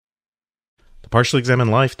Partially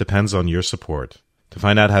Examined Life depends on your support. To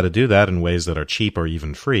find out how to do that in ways that are cheap or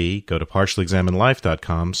even free, go to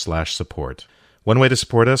partiallyexaminedlife.com/support. One way to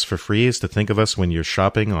support us for free is to think of us when you're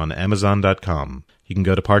shopping on Amazon.com. You can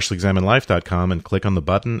go to partiallyexaminedlife.com and click on the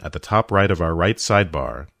button at the top right of our right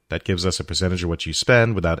sidebar. That gives us a percentage of what you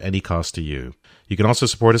spend without any cost to you. You can also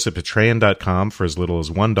support us at Patreon.com for as little as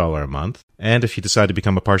 $1 a month. And if you decide to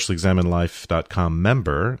become a partiallyexaminedlife.com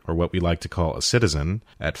member, or what we like to call a citizen,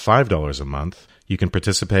 at $5 a month, you can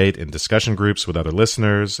participate in discussion groups with other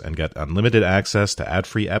listeners and get unlimited access to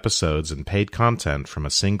ad-free episodes and paid content from a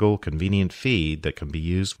single, convenient feed that can be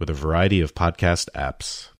used with a variety of podcast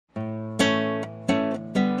apps.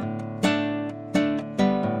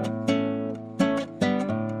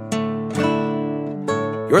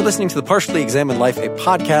 You're listening to The Partially Examined Life, a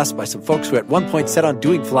podcast by some folks who at one point set on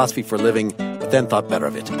doing philosophy for a living, but then thought better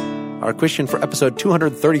of it. Our question for episode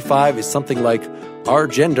 235 is something like, are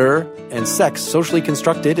gender and sex socially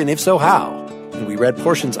constructed, and if so, how? And we read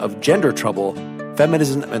portions of Gender Trouble,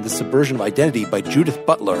 Feminism and the Subversion of Identity by Judith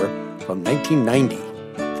Butler from 1990.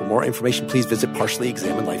 For more information, please visit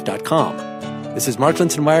partiallyexaminedlife.com. This is Mark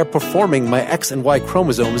Linton-Meyer performing my X and Y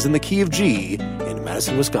chromosomes in the key of G in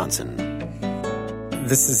Madison, Wisconsin.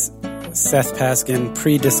 This is Seth Paskin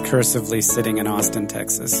pre-discursively sitting in Austin,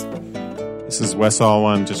 Texas. This is Wes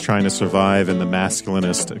Alwan just trying to survive in the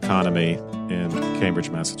masculinist economy in Cambridge,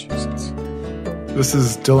 Massachusetts. This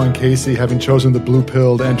is Dylan Casey, having chosen the blue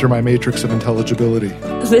pill to enter my matrix of intelligibility.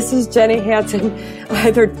 This is Jenny Hansen,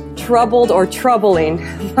 either troubled or troubling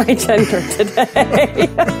my gender today.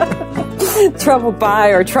 Troubled by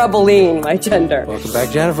or troubling my gender. Welcome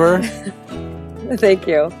back, Jennifer. Thank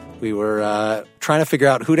you. We were trying to figure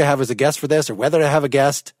out who to have as a guest for this or whether to have a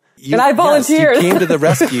guest. And I volunteered. Yes, you came to the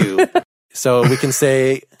rescue. So we can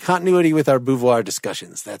say continuity with our Beauvoir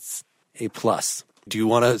discussions. That's a plus. Do you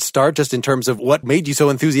want to start just in terms of what made you so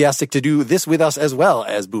enthusiastic to do this with us as well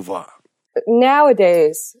as Beauvoir?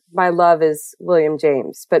 Nowadays, my love is William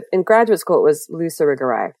James, but in graduate school, it was Luce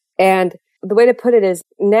Irigaray. And the way to put it is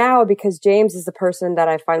now, because James is the person that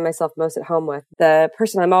I find myself most at home with, the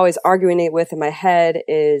person I'm always arguing it with in my head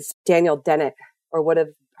is Daniel Dennett, or what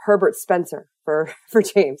of Herbert Spencer for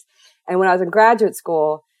James. And when I was in graduate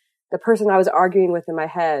school, the person I was arguing with in my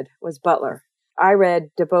head was Butler. I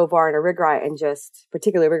read de Beauvoir and Irigaray, and just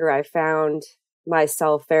particularly Irigaray, found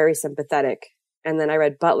myself very sympathetic. And then I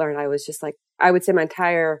read Butler, and I was just like, I would say my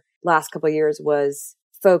entire last couple of years was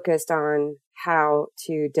focused on how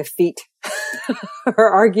to defeat her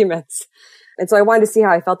arguments. And so I wanted to see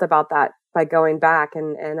how I felt about that by going back.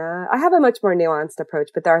 And I have a much more nuanced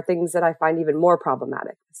approach, but there are things that I find even more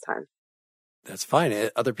problematic this time. That's fine.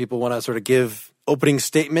 Other people want to sort of give opening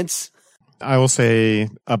statements. I will say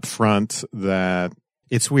up front that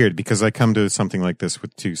it's weird because I come to something like this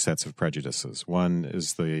with two sets of prejudices. One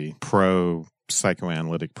is the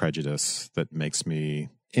pro-psychoanalytic prejudice that makes me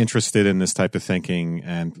interested in this type of thinking,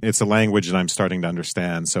 and it's a language that I'm starting to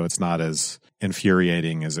understand, so it's not as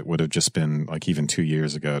infuriating as it would have just been like even 2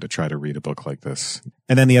 years ago to try to read a book like this.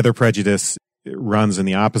 And then the other prejudice runs in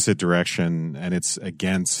the opposite direction, and it's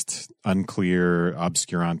against unclear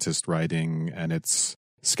obscurantist writing, and it's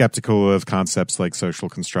skeptical of concepts like social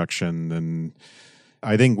construction. And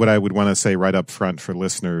I think what I would want to say right up front for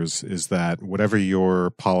listeners is that whatever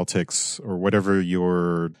your politics or whatever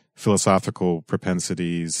your philosophical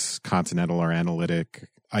propensities, continental or analytic,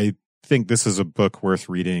 I think this is a book worth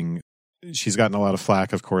reading. She's gotten a lot of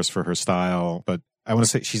flack, of course, for her style, but I want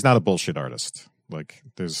to say she's not a bullshit artist. Like,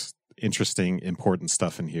 there's interesting, important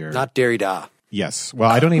stuff in here. Not Derrida. Yes.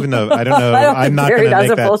 Well, I don't even know. I don't know. I'm not going to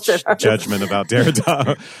make that judgment about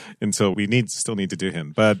Derrida until we still need to do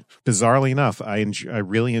him. But bizarrely enough, I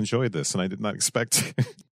really enjoyed this, and I did not expect it.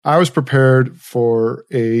 I was prepared for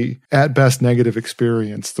a, at best, negative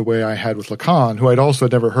experience the way I had with Lacan, who I'd also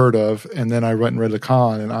never heard of. And then I went and read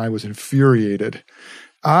Lacan, and I was infuriated.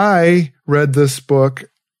 I read this book,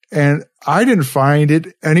 and I didn't find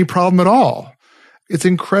it any problem at all. It's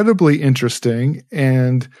incredibly interesting,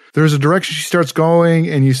 and there's a direction she starts going,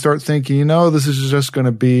 and you start thinking, this is just going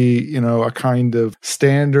to be, a kind of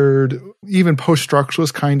standard, even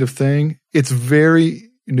post-structuralist kind of thing. It's very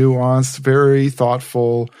nuanced, very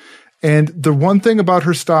thoughtful. And the one thing about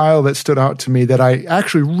her style that stood out to me that I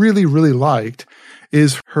actually really, really liked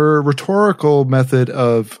is her rhetorical method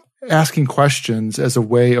of asking questions as a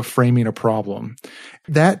way of framing a problem.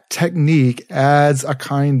 That technique adds a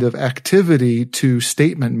kind of activity to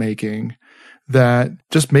statement making that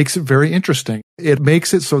just makes it very interesting. It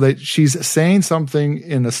makes it so that she's saying something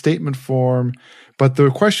in a statement form, but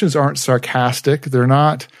the questions aren't sarcastic. They're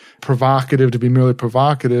not provocative to be merely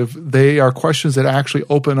provocative. They are questions that actually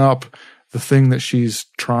open up the thing that she's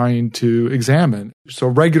trying to examine. So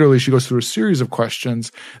regularly she goes through a series of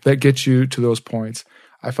questions that get you to those points.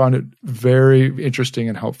 I found it very interesting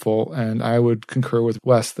and helpful, and I would concur with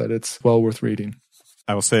Wes that it's well worth reading.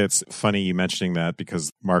 I will say it's funny you mentioning that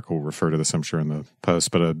because Mark will refer to this, I'm sure, in the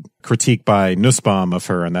post, but a critique by Nussbaum of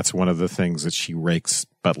her, and that's one of the things that she rakes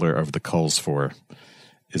Butler over the coals for,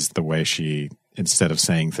 is the way she, instead of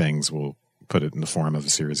saying things, will put it in the form of a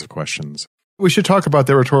series of questions. We should talk about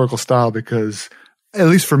their rhetorical style because, at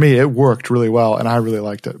least for me, it worked really well, and I really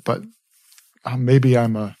liked it. But maybe I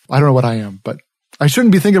don't know what I am, but I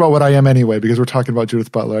shouldn't be thinking about what I am anyway, because we're talking about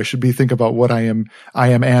Judith Butler. I should be thinking about what I am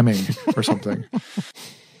amming or something.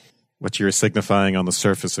 What you're signifying on the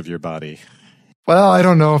surface of your body. Well, I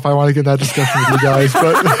don't know if I want to get that discussion with you guys,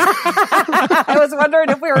 but I was wondering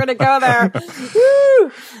if we were going to go there.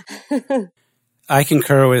 Woo! I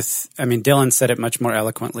concur with, Dylan said it much more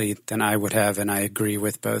eloquently than I would have, and I agree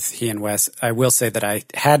with both he and Wes. I will say that I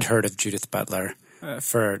had heard of Judith Butler.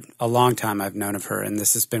 For a long time I've known of her, and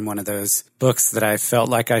this has been one of those books that I felt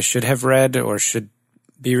like I should have read or should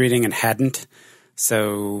be reading and hadn't.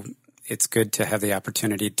 So it's good to have the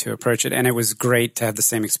opportunity to approach it. And it was great to have the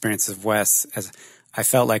same experience of Wes, as I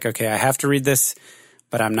felt like, okay, I have to read this,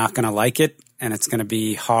 but I'm not going to like it, and it's going to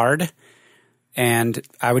be hard. And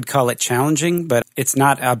I would call it challenging, but it's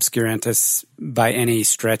not obscurantis by any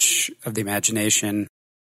stretch of the imagination.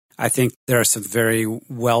 I think there are some very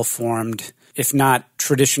well-formed, if not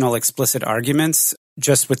traditional explicit arguments.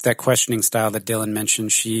 Just with that questioning style that Dylan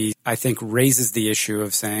mentioned, she, I think, raises the issue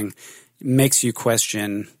of saying, makes you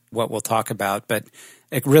question what we'll talk about, but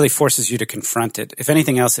it really forces you to confront it. If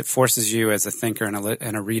anything else, it forces you as a thinker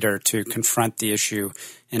and a reader to confront the issue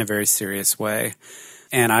in a very serious way.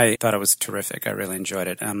 And I thought it was terrific. I really enjoyed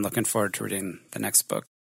it. I'm looking forward to reading the next book.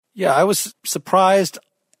 Yeah, I was surprised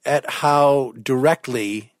at how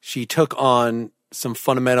directly she took on some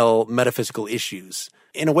fundamental metaphysical issues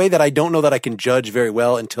in a way that I don't know that I can judge very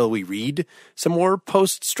well until we read some more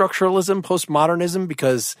post-structuralism, postmodernism,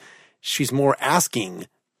 because she's more asking,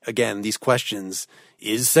 again, these questions.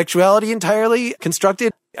 Is sexuality entirely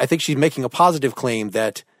constructed? I think she's making a positive claim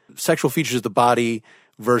that sexual features of the body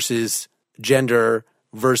versus gender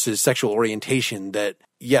versus sexual orientation, that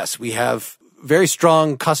yes, we have very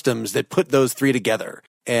strong customs that put those three together.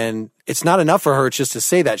 And it's not enough for her just to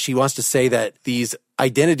say that. She wants to say that these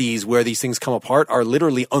identities where these things come apart are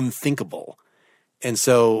literally unthinkable. And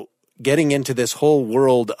so getting into this whole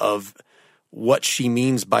world of what she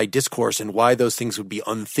means by discourse and why those things would be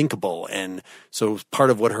unthinkable. And so part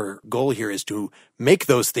of what her goal here is to make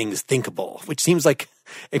those things thinkable, which seems like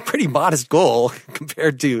a pretty modest goal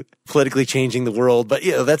compared to politically changing the world. But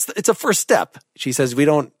it's a first step. She says we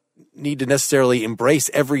don't need to necessarily embrace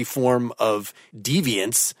every form of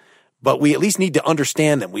deviance, but we at least need to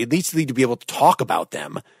understand them. We at least need to be able to talk about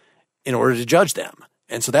them in order to judge them.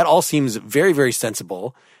 And so that all seems very, very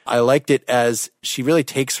sensible. I liked it as she really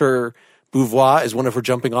takes her Beauvoir as one of her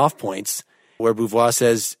jumping off points, where Beauvoir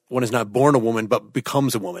says one is not born a woman, but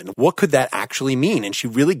becomes a woman. What could that actually mean? And she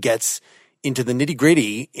really gets into the nitty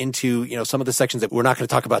gritty, into, some of the sections that we're not going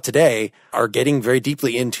to talk about today are getting very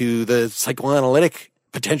deeply into the psychoanalytic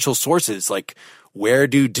potential sources, like where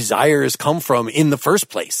do desires come from in the first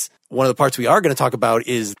place? One of the parts we are going to talk about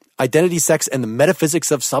is identity, sex, and the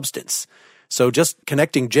metaphysics of substance. So just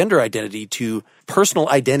connecting gender identity to personal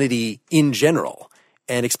identity in general,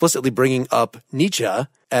 and explicitly bringing up Nietzsche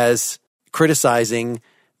as criticizing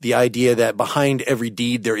the idea that behind every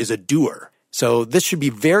deed there is a doer. So this should be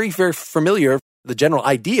very, very familiar, the general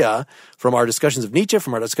idea from our discussions of Nietzsche,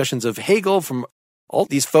 from our discussions of Hegel, from all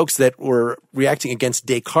these folks that were reacting against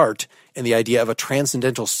Descartes and the idea of a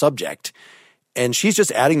transcendental subject. And she's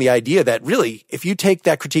just adding the idea that really, if you take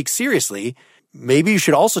that critique seriously, maybe you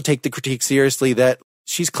should also take the critique seriously that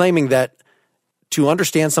she's claiming that to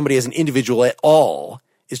understand somebody as an individual at all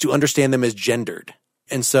is to understand them as gendered.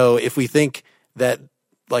 And so if we think that,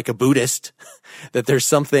 like a Buddhist, that there's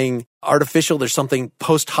something artificial, there's something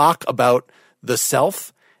post hoc about the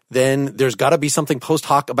self, then there's got to be something post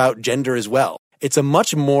hoc about gender as well. It's a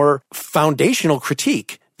much more foundational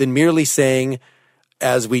critique than merely saying,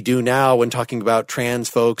 as we do now when talking about trans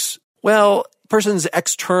folks, well, person's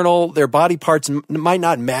external, their body parts might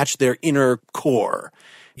not match their inner core.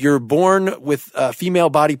 You're born with female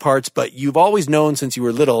body parts, but you've always known since you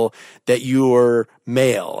were little that you're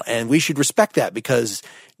male. And we should respect that because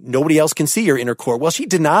nobody else can see your inner core. Well, she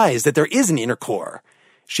denies that there is an inner core.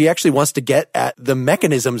 She actually wants to get at the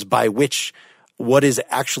mechanisms by which what is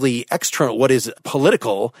actually external, what is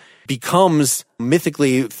political, becomes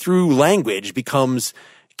mythically through language, becomes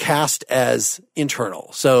cast as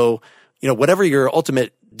internal. So, whatever your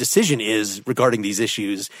ultimate decision is regarding these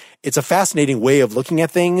issues. It's a fascinating way of looking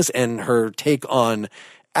at things, and her take on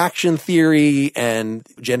action theory and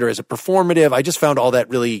gender as a performative. I just found all that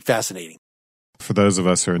really fascinating. For those of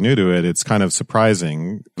us who are new to it, it's kind of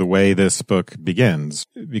surprising the way this book begins,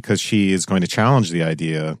 because she is going to challenge the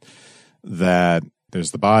idea that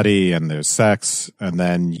there's the body and there's sex, and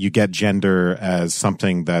then you get gender as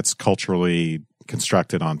something that's culturally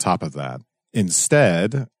constructed on top of that.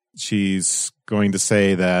 Instead, she's going to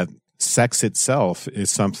say that sex itself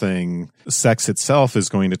is going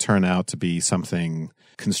to turn out to be something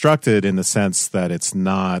constructed, in the sense that it's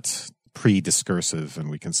not pre-discursive, and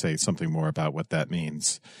we can say something more about what that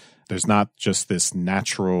means. There's not just this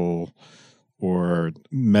natural or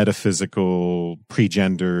metaphysical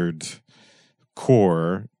pre-gendered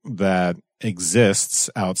core that exists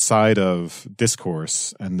outside of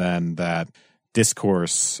discourse, and then that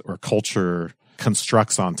discourse or culture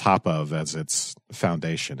constructs on top of as its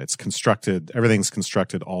foundation. It's constructed, everything's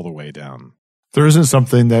constructed all the way down. There isn't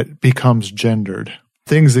something that becomes gendered.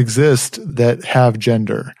 Things exist that have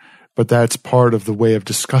gender, but that's part of the way of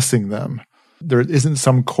discussing them. There isn't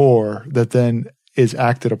some core that then is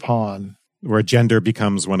acted upon, where gender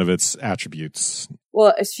becomes one of its attributes.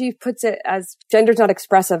 Well, she puts it as gender's not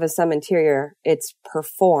expressive as some interior, it's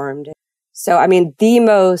performed. So, I mean, the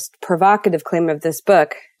most provocative claim of this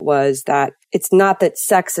book was that it's not that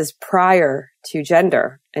sex is prior to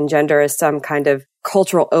gender, and gender is some kind of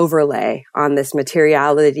cultural overlay on this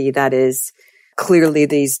materiality that is clearly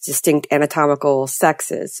these distinct anatomical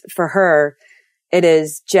sexes. For her, it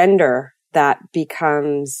is gender that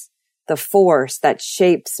becomes the force that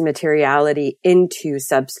shapes materiality into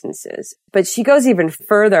substances. But she goes even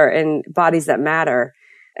further in Bodies That Matter.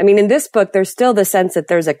 I mean, in this book, there's still the sense that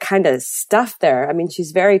there's a kind of stuff there. I mean,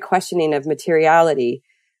 she's very questioning of materiality.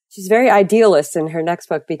 She's very idealist in her next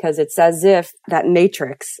book, because it's as if that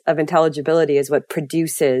matrix of intelligibility is what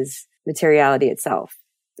produces materiality itself.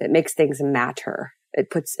 It makes things matter. It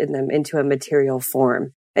puts them into a material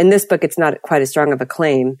form. In this book, it's not quite as strong of a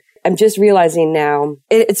claim. I'm just realizing now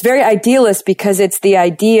it's very idealist, because it's the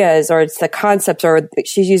ideas or it's the concepts, or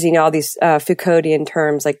she's using all these Foucauldian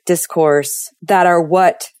terms like discourse, that are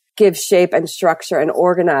what gives shape and structure and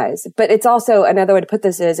organize. But it's also, another way to put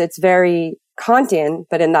this is, it's very Kantian,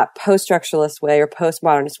 but in that post-structuralist way or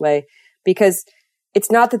postmodernist way, because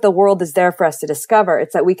it's not that the world is there for us to discover.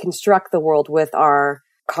 It's that we construct the world with our,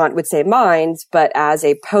 Kant would say, minds, but as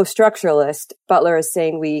a post-structuralist, Butler is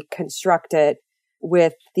saying we construct it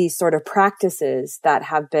with these sort of practices that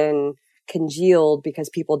have been congealed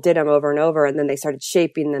because people did them over and over, and then they started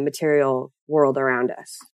shaping the material world around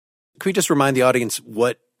us. Can we just remind the audience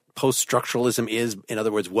what post-structuralism is? In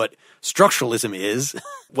other words, what structuralism is?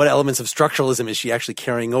 What elements of structuralism is she actually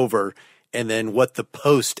carrying over? And then what the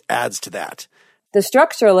post adds to that? The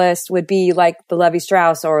structuralist would be like the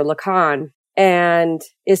Levi-Strauss or Lacan, and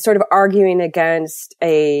is sort of arguing against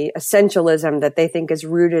a essentialism that they think is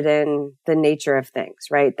rooted in the nature of things,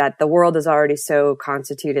 right? That the world is already so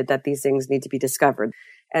constituted that these things need to be discovered,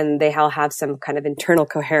 and they all have some kind of internal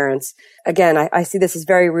coherence. Again, I see this as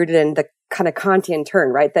very rooted in the kind of Kantian turn,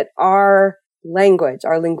 right? That our language,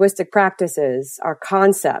 our linguistic practices, our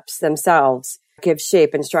concepts themselves give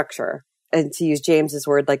shape and structure. And to use James's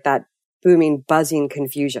word, like that booming, buzzing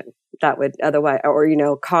confusion that would otherwise, or,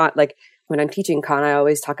 Kant, like, when I'm teaching Kant, I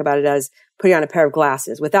always talk about it as putting on a pair of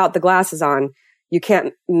glasses. Without the glasses on, you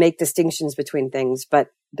can't make distinctions between things, but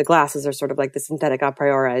the glasses are sort of like the synthetic a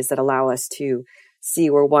prioris that allow us to see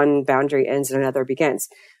where one boundary ends and another begins.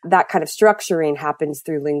 That kind of structuring happens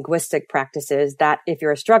through linguistic practices that, if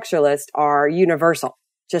you're a structuralist, are universal.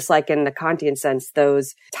 Just like in the Kantian sense,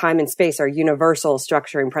 those time and space are universal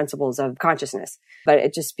structuring principles of consciousness. But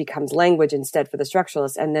it just becomes language instead for the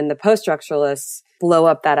structuralists. And then the post-structuralists blow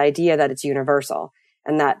up that idea that it's universal,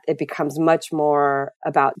 and that it becomes much more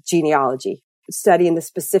about genealogy, studying the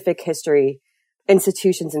specific history,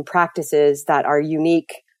 institutions and practices that are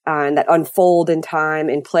unique and that unfold in time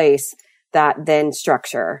and place, that then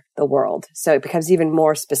structure the world. So it becomes even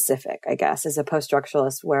more specific, I guess, as a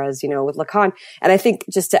post-structuralist, whereas, with Lacan. And I think,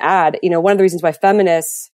 just to add, one of the reasons why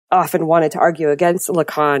feminists often wanted to argue against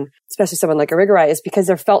Lacan, especially someone like Irigaray, is because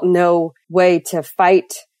there felt no way to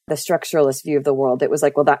fight the structuralist view of the world. It was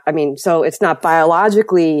like, so it's not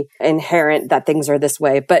biologically inherent that things are this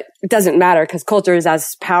way, but it doesn't matter because culture is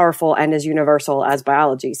as powerful and as universal as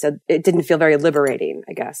biology. So it didn't feel very liberating,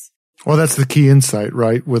 I guess. Well, that's the key insight,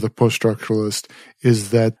 right, with a post-structuralist, is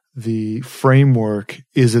that the framework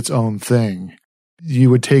is its own thing. You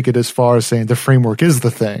would take it as far as saying the framework is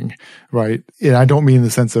the thing, right? And I don't mean in the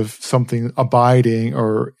sense of something abiding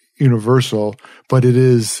or universal, but it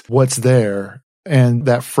is what's there. And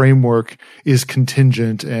that framework is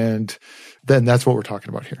contingent, and then that's what we're talking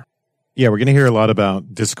about here. Yeah, we're going to hear a lot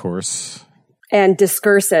about discourse. And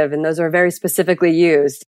discursive, and those are very specifically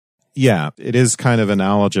used. Yeah, it is kind of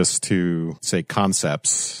analogous to, say,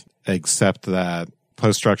 concepts, except that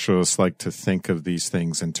post-structuralists like to think of these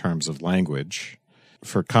things in terms of language.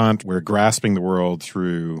 For Kant, we're grasping the world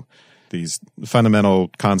through these fundamental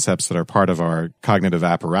concepts that are part of our cognitive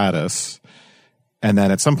apparatus. And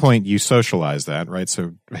then at some point you socialize that, right?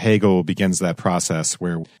 So Hegel begins that process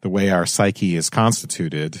where the way our psyche is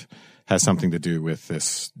constituted has something to do with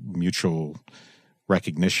this mutual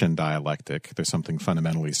recognition dialectic. There's something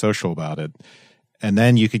fundamentally social about it. And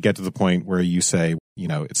then you could get to the point where you say,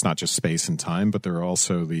 it's not just space and time, but there are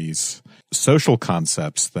also these social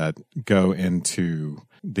concepts that go into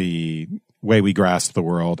the way we grasp the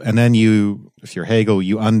world. And then if you're Hegel,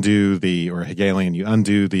 you undo or Hegelian, you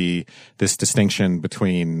undo this distinction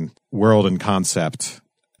between world and concept.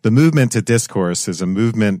 The movement to discourse is a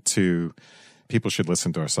movement to, people should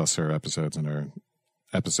listen to our Saussure episodes and our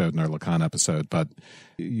Lacan episode, but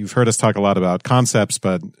you've heard us talk a lot about concepts,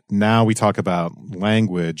 but now we talk about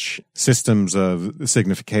language, systems of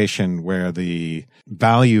signification where the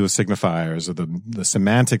value of signifiers or the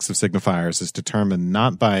semantics of signifiers is determined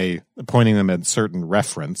not by pointing them at certain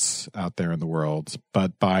reference out there in the world,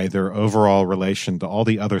 but by their overall relation to all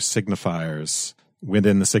the other signifiers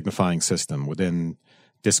within the signifying system, within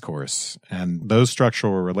discourse. And those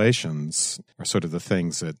structural relations are sort of the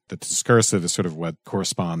things that the discursive is sort of what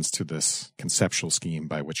corresponds to this conceptual scheme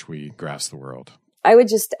by which we grasp the world. I would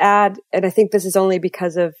just add, and I think this is only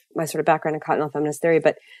because of my sort of background in continental feminist theory,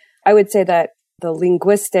 but I would say that the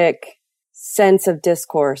linguistic sense of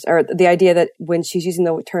discourse, or the idea that when she's using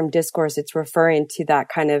the term discourse, it's referring to that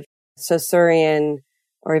kind of Saussurean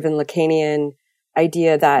or even Lacanian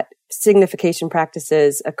idea that signification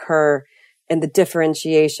practices occur and the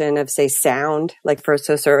differentiation of, say, sound, like for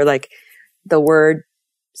Saussure, like the word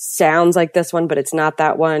sounds like this one, but it's not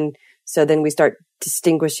that one. So then we start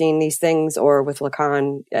distinguishing these things, or with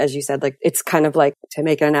Lacan, as you said, like it's kind of like, to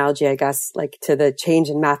make an analogy, I guess, like to the change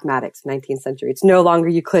in mathematics, 19th century. It's no longer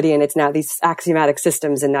Euclidean. It's now these axiomatic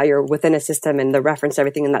systems, and now you're within a system, and the reference to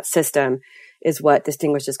everything in that system is what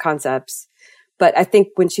distinguishes concepts. But I think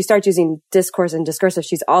when she starts using discourse and discursive,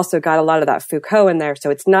 she's also got a lot of that Foucault in there. So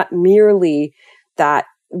it's not merely that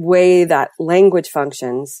way that language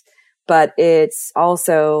functions, but it's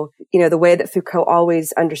also, the way that Foucault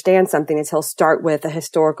always understands something is he'll start with a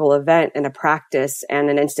historical event and a practice and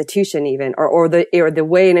an institution even, or the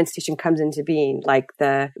way an institution comes into being, like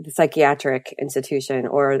the psychiatric institution,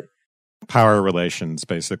 or power relations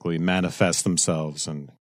basically manifest themselves. And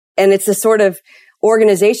it's a sort of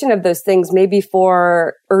organization of those things, maybe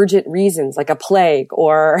for urgent reasons, like a plague,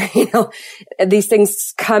 or, these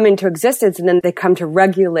things come into existence and then they come to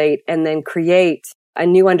regulate and then create a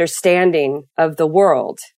new understanding of the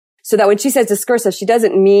world. So that when she says discursive, she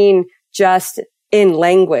doesn't mean just in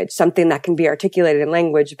language, something that can be articulated in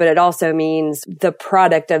language, but it also means the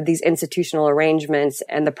product of these institutional arrangements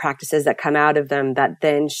and the practices that come out of them that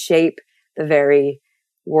then shape the very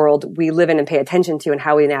world we live in and pay attention to and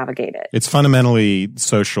how we navigate it. It's fundamentally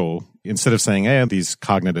social. Instead of saying, these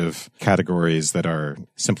cognitive categories that are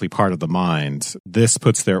simply part of the mind, this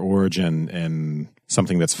puts their origin in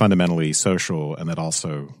something that's fundamentally social and that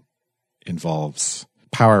also involves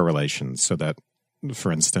power relations. So that,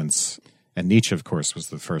 for instance, and Nietzsche, of course, was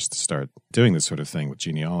the first to start doing this sort of thing with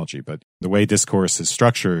genealogy, but the way discourse is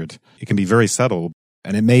structured, it can be very subtle.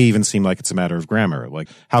 And it may even seem like it's a matter of grammar. Like,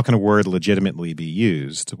 how can a word legitimately be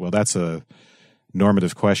used? Well, that's a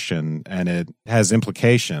normative question, and it has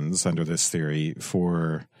implications under this theory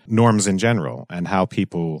for norms in general and how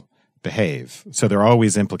people behave. So there are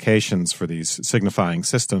always implications for these signifying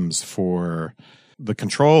systems for the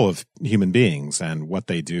control of human beings and what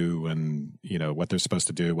they do and, what they're supposed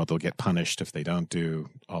to do, what they'll get punished if they don't do,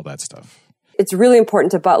 all that stuff. It's really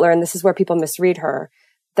important to Butler, and this is where people misread her,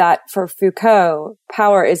 that for Foucault,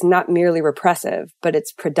 power is not merely repressive, but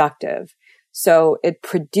it's productive. So it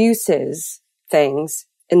produces things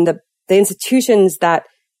in the institutions that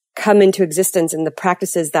come into existence and the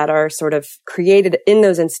practices that are sort of created in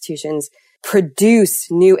those institutions produce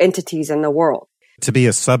new entities in the world. To be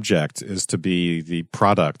a subject is to be the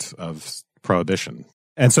product of prohibition.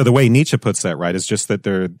 And so the way Nietzsche puts that, right, is just that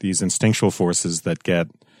there are these instinctual forces that get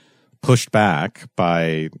pushed back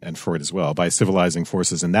by, and Freud as well, by civilizing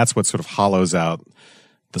forces. And that's what sort of hollows out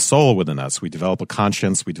the soul within us. We develop a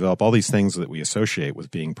conscience. We develop all these things that we associate with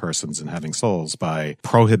being persons and having souls by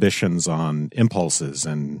prohibitions on impulses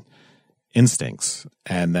and instincts.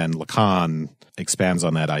 And then Lacan expands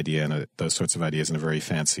on that idea and those sorts of ideas in a very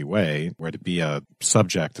fancy way, where to be a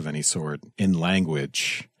subject of any sort in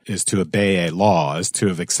language is to obey a law, is to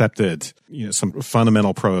have accepted, some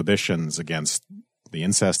fundamental prohibitions against the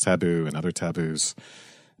incest taboo and other taboos.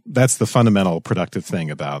 That's the fundamental productive thing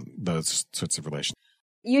about those sorts of relations.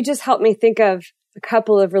 You just helped me think of a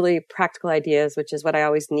couple of really practical ideas, which is what I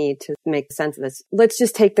always need to make sense of this. Let's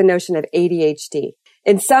just take the notion of ADHD.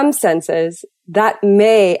 In some senses, that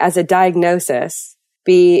may, as a diagnosis,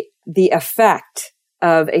 be the effect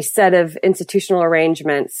of a set of institutional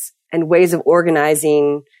arrangements and ways of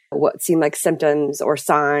organizing what seem like symptoms or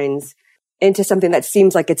signs into something that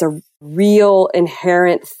seems like it's a real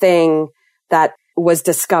inherent thing that was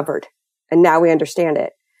discovered. And now we understand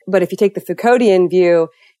it. But if you take the Foucauldian view,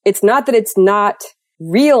 it's not that it's not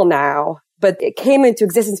real now, but it came into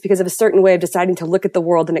existence because of a certain way of deciding to look at the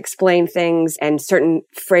world and explain things and certain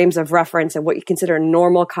frames of reference and what you consider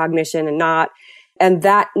normal cognition and not. And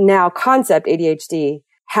that now concept, ADHD,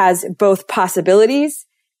 has both possibilities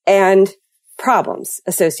and problems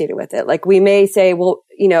associated with it. Like we may say, well,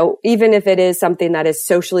 even if it is something that is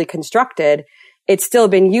socially constructed, it's still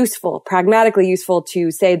been useful, pragmatically useful to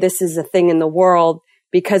say this is a thing in the world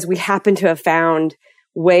because we happen to have found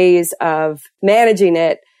ways of managing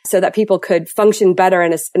it so that people could function better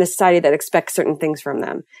in a society that expects certain things from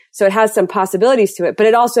them. So it has some possibilities to it, but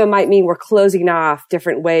it also might mean we're closing off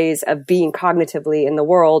different ways of being cognitively in the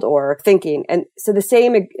world or thinking. And so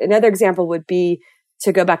another example would be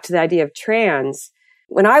to go back to the idea of trans.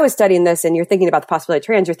 When I was studying this and you're thinking about the possibility of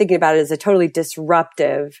trans, you're thinking about it as a totally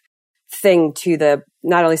disruptive thing to the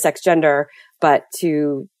not only sex gender, but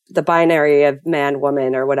to the binary of man,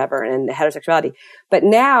 woman, or whatever, and heterosexuality. But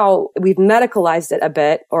now we've medicalized it a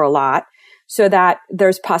bit or a lot so that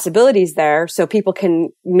there's possibilities there. So people can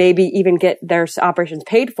maybe even get their operations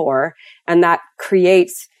paid for. And that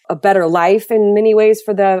creates a better life in many ways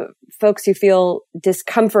for the folks who feel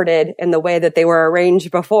discomforted in the way that they were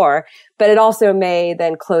arranged before. But it also may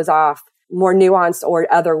then close off more nuanced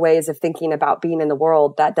or other ways of thinking about being in the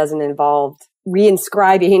world that doesn't involve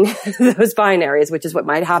reinscribing those binaries, which is what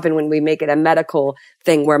might happen when we make it a medical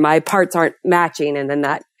thing where my parts aren't matching. And then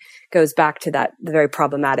that goes back to the very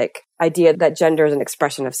problematic idea that gender is an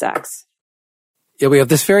expression of sex. Yeah, we have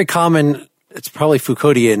this very common, it's probably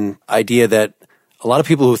Foucauldian idea that a lot of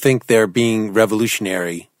people who think they're being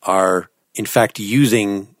revolutionary are in fact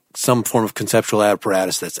using some form of conceptual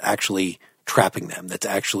apparatus that's actually trapping them, that's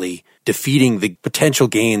actually defeating the potential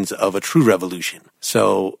gains of a true revolution.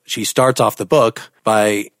 So she starts off the book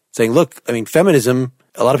by saying, look, feminism,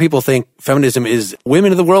 a lot of people think feminism is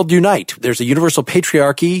women of the world unite. There's a universal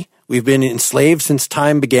patriarchy. We've been enslaved since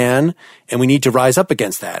time began, and we need to rise up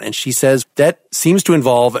against that. And she says that seems to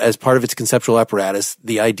involve, as part of its conceptual apparatus,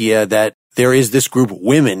 the idea that there is this group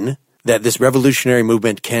women that this revolutionary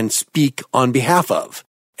movement can speak on behalf of.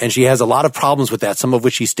 And she has a lot of problems with that, some of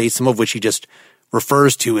which she states, some of which she just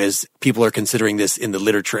refers to as people are considering this in the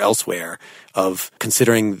literature elsewhere, of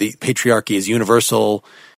considering the patriarchy as universal,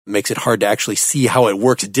 makes it hard to actually see how it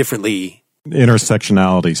works differently.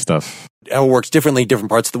 Intersectionality stuff. How it works differently in different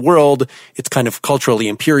parts of the world. It's kind of culturally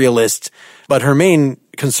imperialist. But her main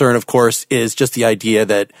concern, of course, is just the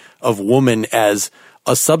idea of woman as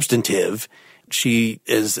a substantive. She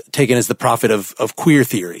is taken as the prophet of queer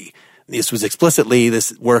theory. This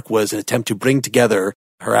work was an attempt to bring together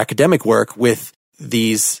her academic work with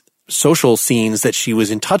these social scenes that she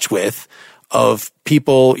was in touch with of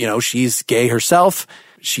people, she's gay herself.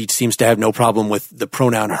 She seems to have no problem with the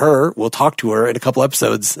pronoun her. We'll talk to her in a couple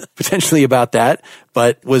episodes potentially about that,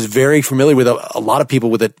 but was very familiar with a lot of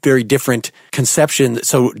people with a very different conception.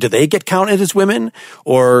 So do they get counted as women,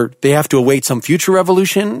 or they have to await some future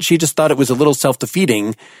revolution? She just thought it was a little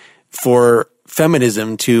self-defeating for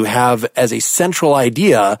feminism to have as a central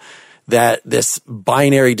idea that this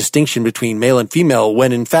binary distinction between male and female,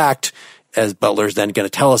 when in fact, as Butler's then going to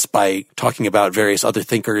tell us by talking about various other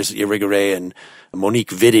thinkers, Irigaray and Monique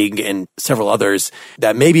Wittig and several others,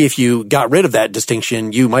 that maybe if you got rid of that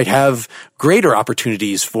distinction, you might have greater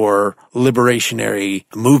opportunities for liberationary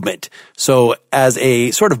movement. So as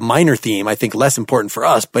a sort of minor theme, I think less important for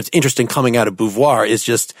us, but it's interesting coming out of Beauvoir, is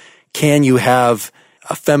just, can you have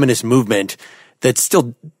a feminist movement that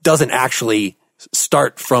still doesn't actually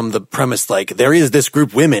start from the premise like there is this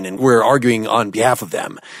group women and we're arguing on behalf of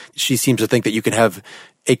them? She seems to think that you can have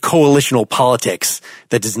a coalitional politics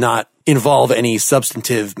that does not involve any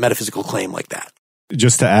substantive metaphysical claim like that.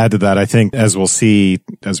 Just to add to that, I think, as we'll see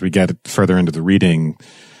as we get further into the reading,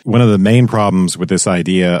 one of the main problems with this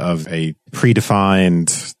idea of a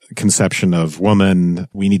predefined conception of woman,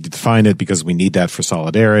 we need to define it because we need that for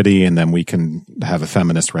solidarity, and then we can have a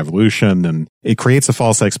feminist revolution. And it creates a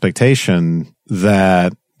false expectation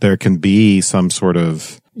that there can be some sort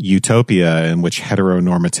of utopia in which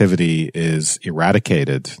heteronormativity is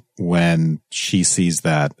eradicated when she sees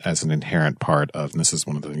that as an inherent part of, and this is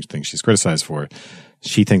one of the things she's criticized for,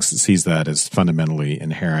 she sees that as fundamentally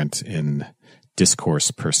inherent in discourse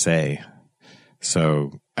per se.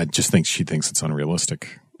 So I just think she thinks it's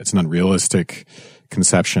unrealistic. It's an unrealistic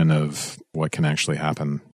conception of what can actually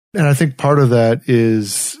happen. And I think part of that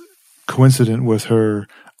is coincident with her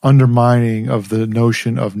undermining of the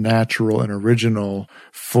notion of natural and original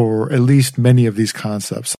for at least many of these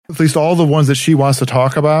concepts. At least all the ones that she wants to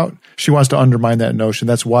talk about, she wants to undermine that notion.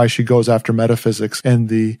 That's why she goes after metaphysics and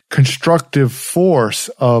the constructive force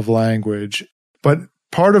of language. But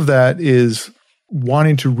part of that is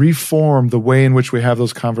wanting to reform the way in which we have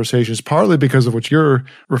those conversations, partly because of what you're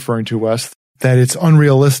referring to, Wes, that it's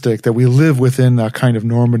unrealistic, that we live within a kind of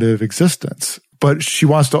normative existence. But she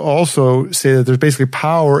wants to also say that there's basically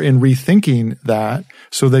power in rethinking that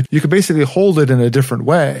so that you can basically hold it in a different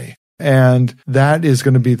way. And that is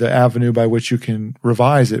going to be the avenue by which you can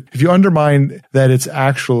revise it. If you undermine that it's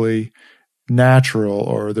actually natural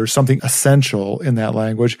or there's something essential in that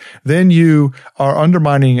language, then you are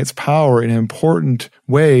undermining its power in important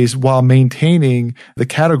ways while maintaining the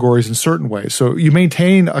categories in certain ways. So you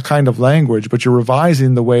maintain a kind of language, but you're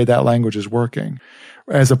revising the way that language is working,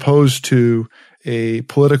 as opposed to a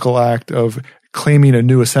political act of claiming a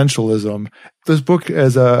new essentialism. This book,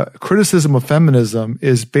 as a criticism of feminism,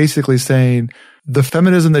 is basically saying the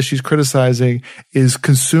feminism that she's criticizing is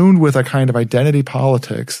consumed with a kind of identity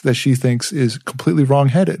politics that she thinks is completely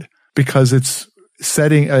wrong-headed because it's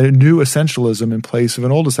setting a new essentialism in place of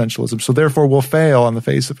an old essentialism. So therefore will fail on the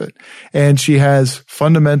face of it. And she has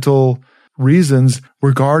fundamental reasons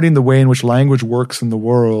regarding the way in which language works in the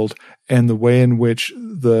world and the way in which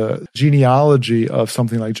the genealogy of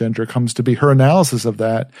something like gender comes to be. Her analysis of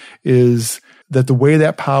that is that the way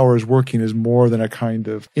that power is working is more than a kind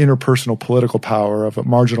of interpersonal political power of a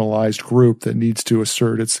marginalized group that needs to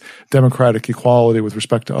assert its democratic equality with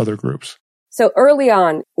respect to other groups. So early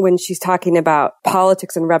on, when she's talking about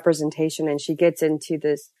politics and representation, and she gets into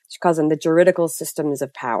this, she calls them the juridical systems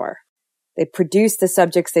of power. They produce the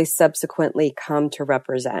subjects they subsequently come to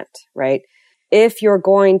represent, right? If you're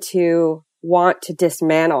going to want to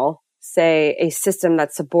dismantle, say, a system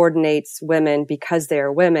that subordinates women because they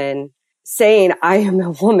are women, saying, I am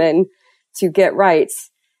a woman to get rights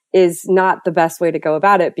is not the best way to go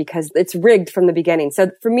about it because it's rigged from the beginning.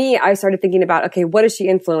 So for me, I started thinking about, okay, what is she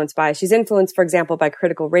influenced by? She's influenced, for example, by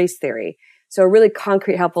critical race theory. So a really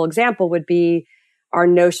concrete, helpful example would be our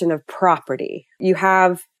notion of property. You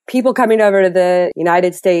have people coming over to the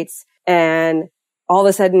United States and all of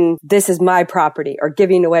a sudden, this is my property, or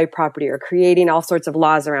giving away property, or creating all sorts of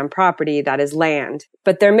laws around property that is land.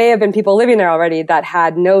 But there may have been people living there already that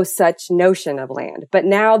had no such notion of land. But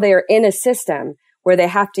now they are in a system where they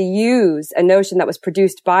have to use a notion that was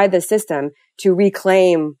produced by the system to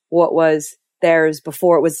reclaim what was theirs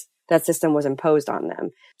before that system was imposed on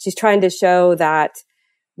them. She's trying to show that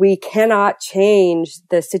we cannot change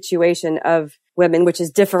the situation of women, which is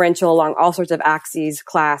differential along all sorts of axes,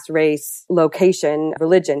 class, race, location,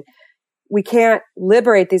 religion. We can't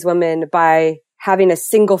liberate these women by having a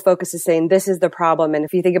single focus of saying this is the problem. And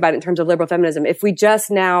if you think about it in terms of liberal feminism, if we just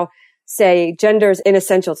now say gender is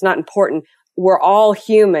inessential, it's not important, we're all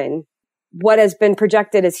human. What has been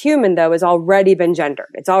projected as human, though, has already been gendered.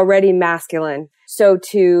 It's already masculine. So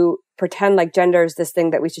to pretend like gender is this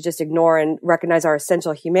thing that we should just ignore and recognize our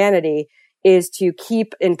essential humanity is to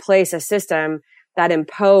keep in place a system that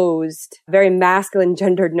imposed very masculine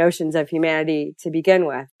gendered notions of humanity to begin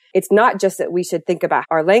with. It's not just that we should think about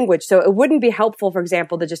our language. So it wouldn't be helpful, for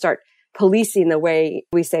example, to just start policing the way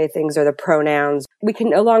we say things or the pronouns. We can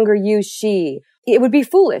no longer use she. It would be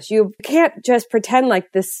foolish. You can't just pretend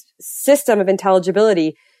like this system of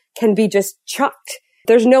intelligibility can be just chucked.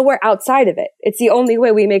 There's nowhere outside of it. It's the only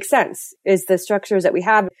way we make sense is the structures that we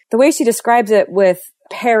have. The way she describes it with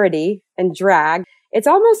parody and drag, it's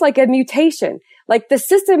almost like a mutation. Like the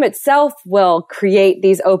system itself will create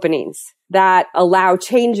these openings that allow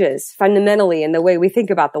changes fundamentally in the way we think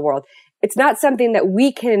about the world. It's not something that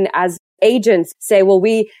we can, as agents, say, well,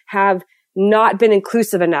 we have not been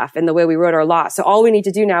inclusive enough in the way we wrote our law. So all we need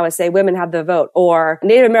to do now is say women have the vote, or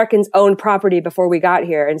Native Americans owned property before we got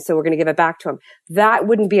here, and so we're going to give it back to them. That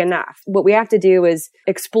wouldn't be enough. What we have to do is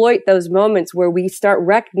exploit those moments where we start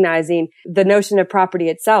recognizing the notion of property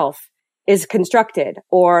itself is constructed,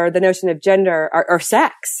 or the notion of gender or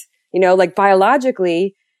sex. Like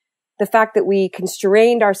biologically, the fact that we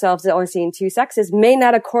constrained ourselves to only seeing two sexes may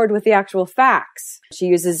not accord with the actual facts. She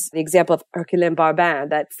uses the example of Hercule Barbin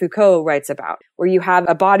that Foucault writes about, where you have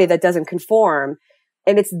a body that doesn't conform.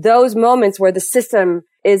 And it's those moments where the system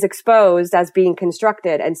is exposed as being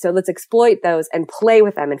constructed. And so let's exploit those and play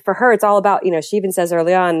with them. And for her, it's all about, she even says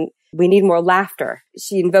early on, we need more laughter.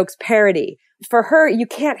 She invokes parody. For her, you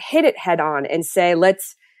can't hit it head on and say,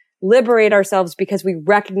 let's liberate ourselves because we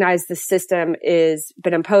recognize the system is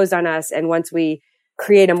been imposed on us. And once we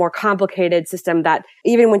create a more complicated system that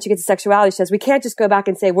even when she gets to sexuality, she says, we can't just go back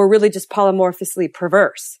and say, we're really just polymorphously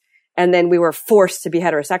perverse. And then we were forced to be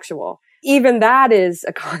heterosexual. Even that is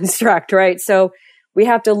a construct, right? So we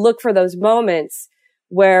have to look for those moments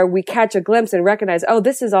where we catch a glimpse and recognize, oh,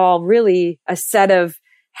 this is all really a set of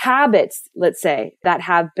habits, let's say, that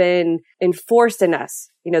have been enforced in us.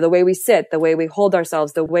 The way we sit, the way we hold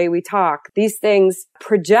ourselves, the way we talk. These things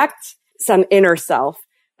project some inner self,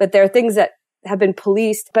 but they're things that have been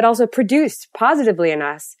policed, but also produced positively in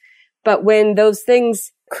us. But when those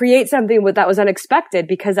things create something that was unexpected,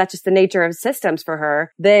 because that's just the nature of systems for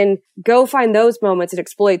her, then go find those moments and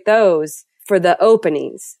exploit those for the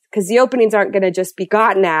openings. Because the openings aren't going to just be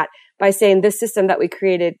gotten at by saying this system that we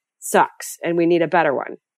created sucks and we need a better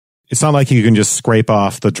one. It's not like you can just scrape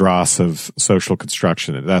off the dross of social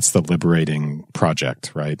construction. That's the liberating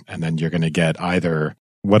project, right? And then you're going to get either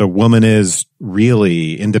what a woman is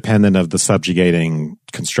really independent of the subjugating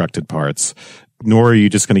constructed parts, nor are you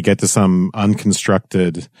just going to get to some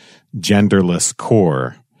unconstructed, genderless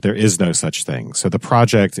core. There is no such thing. So the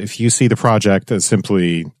project, if you see the project as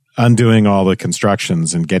simply undoing all the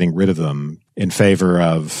constructions and getting rid of them in favor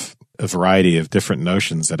of a variety of different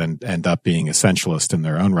notions that end up being essentialist in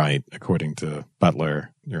their own right, according to Butler,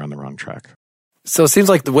 you're on the wrong track. So it seems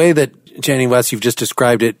like the way that Jenny West, you've just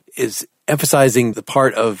described it, is emphasizing the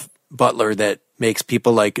part of Butler that makes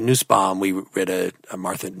people like Nussbaum. We read a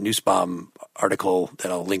Martha Nussbaum article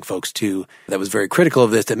that I'll link folks to that was very critical of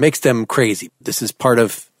this, that makes them crazy. This is part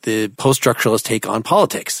of the post-structuralist take on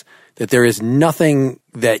politics, that there is nothing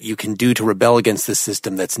that you can do to rebel against this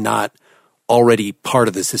system that's not already part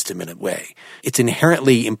of the system in a way. It's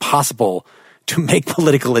inherently impossible to make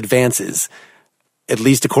political advances, at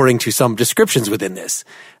least according to some descriptions within this,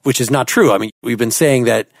 which is not true. I mean, we've been saying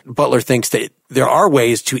that Butler thinks that there are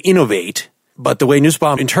ways to innovate, but the way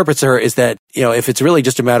Nussbaum interprets her is that, if it's really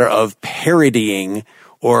just a matter of parodying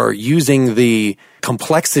or using the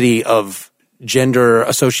complexity of gender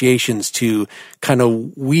associations to kind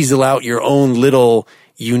of weasel out your own little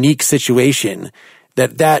unique situation,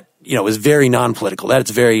 that is very non-political. That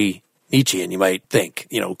it's very Nietzschean, you might think,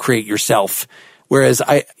 create yourself. Whereas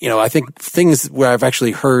I think things where I've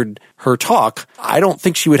actually heard her talk, I don't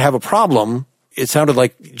think she would have a problem. It sounded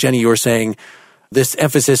like, Jenny, you were saying this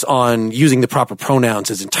emphasis on using the proper pronouns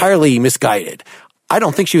is entirely misguided. I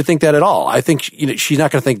don't think she would think that at all. I think she's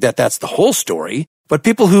not going to think that that's the whole story. But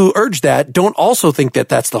people who urge that don't also think that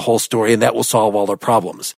that's the whole story and that will solve all their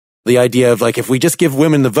problems. The idea of if we just give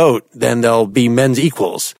women the vote, then they'll be men's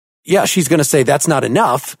equals. Yeah, she's going to say that's not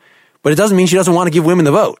enough, but it doesn't mean she doesn't want to give women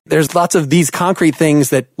the vote. There's lots of these concrete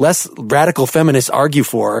things that less radical feminists argue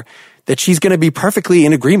for that she's going to be perfectly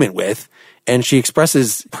in agreement with. And she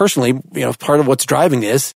expresses personally, part of what's driving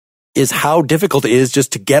this is how difficult it is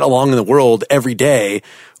just to get along in the world every day,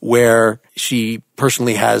 where she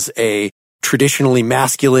personally has a traditionally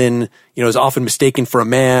masculine, is often mistaken for a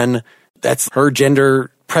man. That's her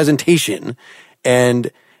gender presentation, and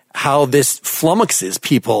how this flummoxes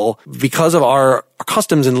people because of our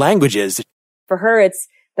customs and languages. For her, it's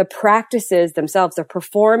the practices themselves, the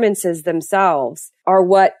performances themselves are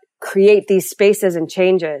what create these spaces and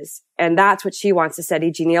changes. And that's what she wants to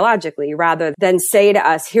study genealogically, rather than say to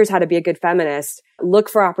us, here's how to be a good feminist. Look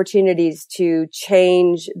for opportunities to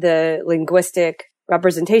change the linguistic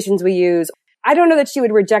representations we use. I don't know that she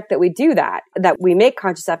would reject that we do that we make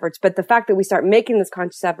conscious efforts, but the fact that we start making those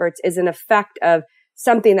conscious efforts is an effect of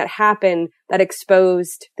something that happened that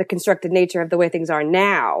exposed the constructed nature of the way things are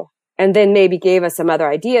now, and then maybe gave us some other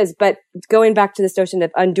ideas. But going back to this notion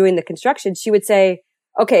of undoing the construction, she would say,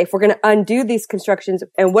 okay, if we're going to undo these constructions,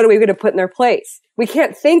 and what are we going to put in their place? We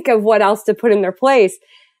can't think of what else to put in their place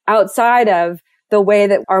outside of the way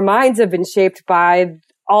that our minds have been shaped by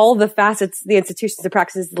all the facets, the institutions, the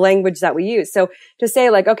practices, the language that we use. So to say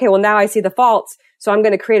okay, well, now I see the faults, so I'm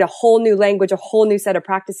going to create a whole new language, a whole new set of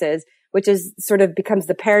practices, which is sort of becomes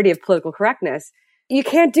the parody of political correctness. You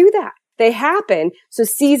can't do that. They happen. So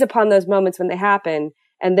seize upon those moments when they happen,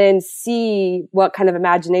 and then see what kind of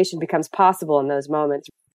imagination becomes possible in those moments.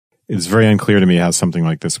 it's very unclear to me how something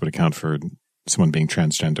like this would account for someone being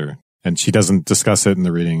transgender. And she doesn't discuss it in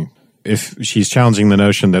the reading. If she's challenging the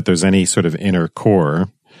notion that there's any sort of inner core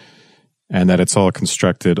and that it's all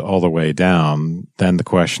constructed all the way down, then the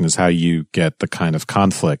question is how you get the kind of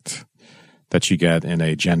conflict that you get in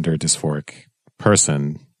a gender dysphoric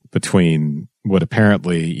person between what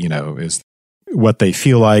apparently, is what they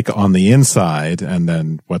feel like on the inside and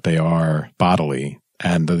then what they are bodily.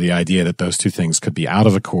 And the idea that those two things could be out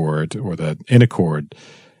of accord or that in accord.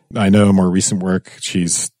 I know in more recent work,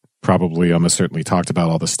 she's probably almost certainly talked about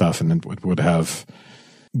all this stuff and would have,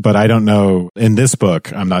 but I don't know. In this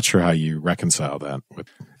book, I'm not sure how you reconcile that.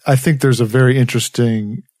 I think there's a very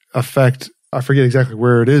interesting effect. I forget exactly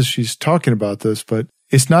where it is she's talking about this, but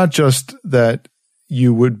it's not just that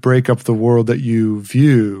you would break up the world that you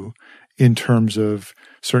view in terms of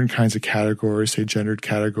certain kinds of categories, say gendered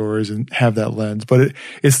categories, and have that lens. But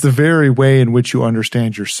it's the very way in which you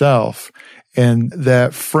understand yourself. And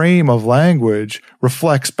that frame of language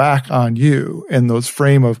reflects back on you. And those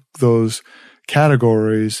frame of those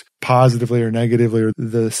categories, positively or negatively, or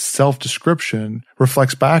the self-description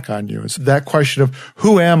reflects back on you. It's that question of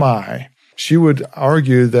who am I? She would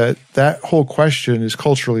argue that that whole question is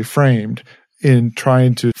culturally framed in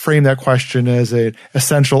trying to frame that question as an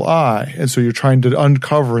essential I. And so you're trying to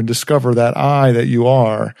uncover and discover that I that you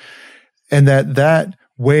are. And that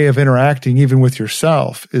way of interacting, even with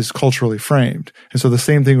yourself, is culturally framed. And so the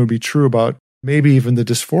same thing would be true about maybe even the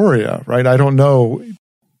dysphoria, right? I don't know.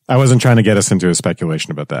 I wasn't trying to get us into a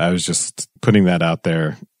speculation about that. I was just putting that out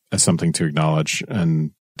there as something to acknowledge.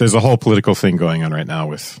 And there's a whole political thing going on right now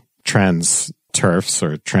with trans TERFs,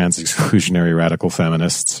 or trans exclusionary radical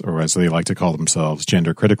feminists, or as they like to call themselves,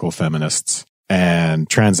 gender critical feminists, and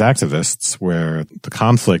trans activists, where the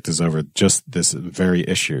conflict is over just this very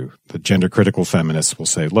issue. The gender critical feminists will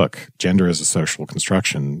say, look, gender is a social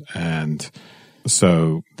construction. And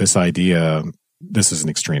so this idea, this is an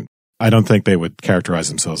extreme. I don't think they would characterize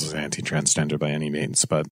themselves as anti-transgender by any means,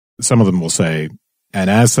 but some of them will say, and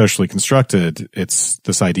as socially constructed, it's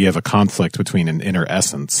this idea of a conflict between an inner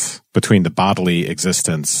essence, between the bodily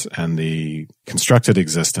existence and the constructed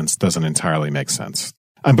existence doesn't entirely make sense.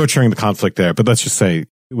 I'm butchering the conflict there, but let's just say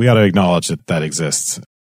we ought to acknowledge that that exists.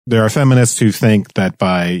 There are feminists who think that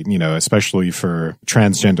by, especially for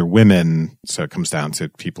transgender women, so it comes down to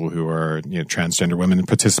people who are, transgender women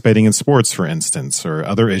participating in sports, for instance, or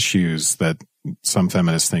other issues that some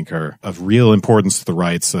feminists think are of real importance to the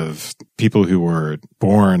rights of people who were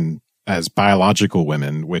born as biological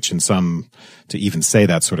women, which in some, to even say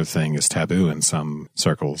that sort of thing is taboo in some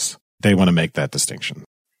circles. They want to make that distinction.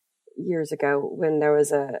 Years ago, when there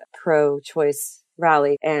was a pro-choice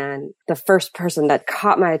rally, and the first person that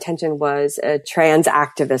caught my attention was a trans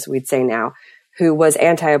activist, we'd say now, who was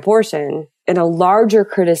anti-abortion, in a larger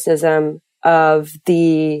criticism of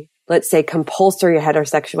the, let's say, compulsory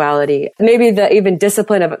heterosexuality, maybe the even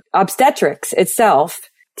discipline of obstetrics itself,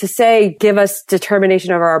 to say, give us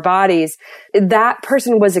determination over our bodies. That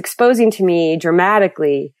person was exposing to me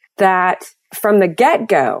dramatically that from the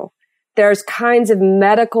get-go, there's kinds of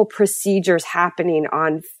medical procedures happening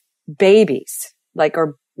on babies,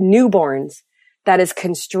 or newborns, that is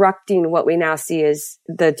constructing what we now see as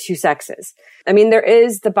the two sexes. I mean, there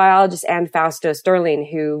is the biologist Anne Fausto Sterling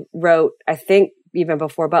who wrote, I think even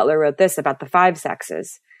before Butler wrote this, about the 5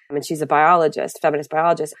 sexes. I mean, she's a biologist, feminist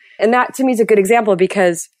biologist. And that to me is a good example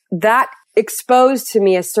because that exposed to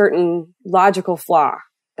me a certain logical flaw.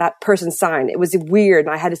 That person's sign. It was weird.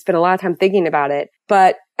 And I had to spend a lot of time thinking about it.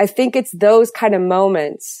 But I think it's those kind of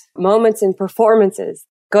moments in performances.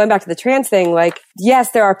 Going back to the trans thing,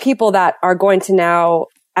 yes, there are people that are going to now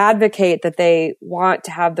advocate that they want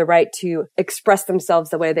to have the right to express themselves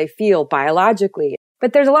the way they feel biologically.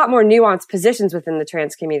 But there's a lot more nuanced positions within the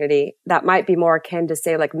trans community that might be more akin to,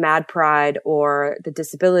 say, Mad Pride or the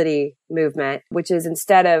disability movement, which is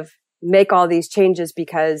instead of make all these changes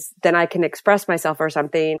because then I can express myself or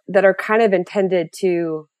something, that are kind of intended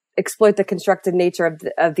to exploit the constructed nature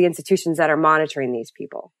of the institutions that are monitoring these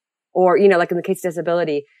people. Or, in the case of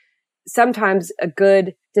disability, sometimes a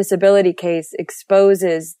good disability case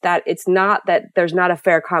exposes that it's not that there's not a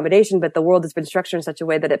fair accommodation, but the world has been structured in such a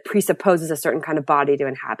way that it presupposes a certain kind of body to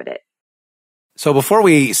inhabit it. So before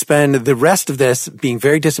we spend the rest of this being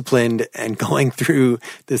very disciplined and going through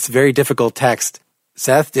this very difficult text,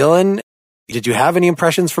 Seth, Dylan, did you have any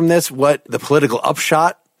impressions from this? What the political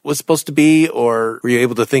upshot was supposed to be, or were you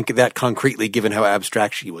able to think that concretely given how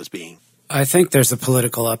abstract she was being? I think there's a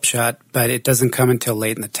political upshot, but it doesn't come until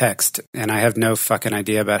late in the text, and I have no fucking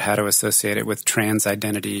idea about how to associate it with trans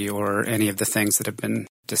identity or any of the things that have been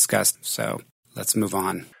discussed, so let's move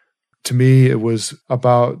on. To me, it was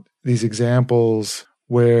about these examples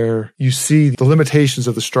where you see the limitations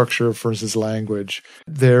of the structure of, for instance, language.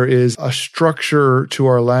 There is a structure to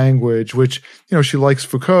our language, which, she likes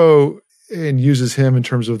Foucault and uses him in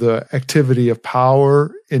terms of the activity of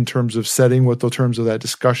power, in terms of setting what the terms of that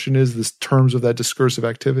discussion is, the terms of that discursive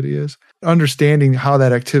activity is. Understanding how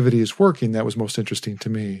that activity is working, that was most interesting to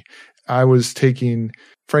me. I was taking,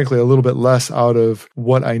 frankly, a little bit less out of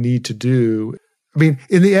what I need to do. I mean,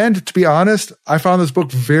 in the end, to be honest, I found this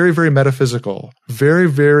book very, very metaphysical, very,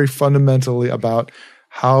 very fundamentally about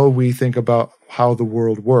how we think about how the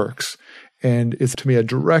world works. And it's, to me, a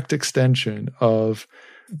direct extension of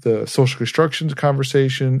the social constructions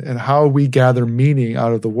conversation and how we gather meaning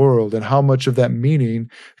out of the world and how much of that meaning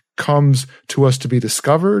comes to us to be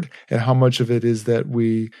discovered and how much of it is that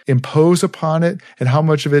we impose upon it and how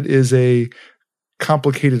much of it is a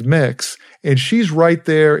complicated mix. And she's right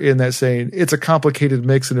there in that saying it's a complicated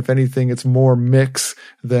mix. And if anything, it's more mix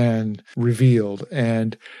than revealed.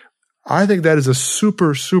 And I think that is a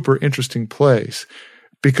super, super interesting place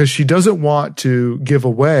because she doesn't want to give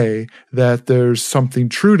away that there's something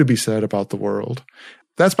true to be said about the world.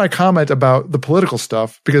 That's my comment about the political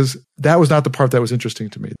stuff because that was not the part that was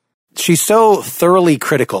interesting to me. She's so thoroughly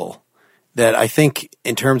critical that I think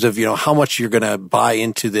in terms of, how much you're going to buy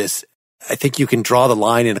into this, I think you can draw the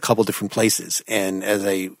line in a couple different places. And as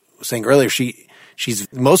I was saying earlier, she's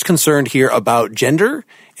most concerned here about gender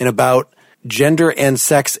and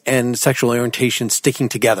sex and sexual orientation sticking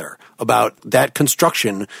together, about that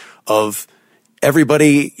construction of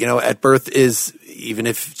everybody, at birth is, even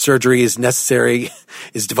if surgery is necessary,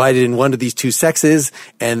 is divided in one of these two sexes,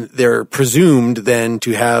 and they're presumed then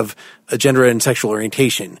to have a gender and sexual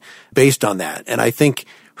orientation based on that. And I think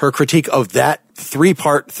her critique of that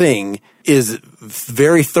three-part thing is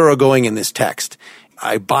very thoroughgoing in this text.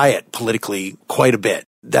 I buy it politically quite a bit.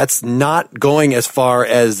 That's not going as far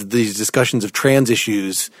as these discussions of trans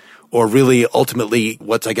issues or really ultimately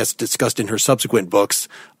what's, I guess, discussed in her subsequent books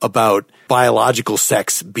about biological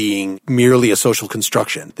sex being merely a social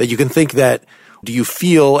construction. That you can think that, do you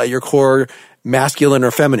feel at your core masculine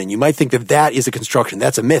or feminine? You might think that that is a construction.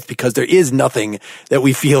 That's a myth because there is nothing that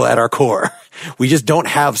we feel at our core. We just don't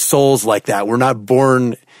have souls like that. We're not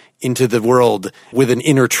born into the world with an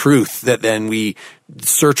inner truth that then we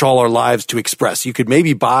search all our lives to express. You could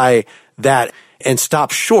maybe buy that and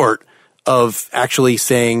stop short of actually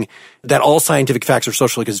saying that all scientific facts are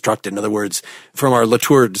socially constructed. In other words, from our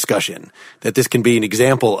Latour discussion, that this can be an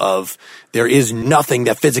example of there is nothing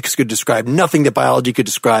that physics could describe, nothing that biology could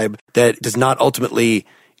describe that does not ultimately,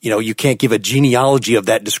 you can't give a genealogy of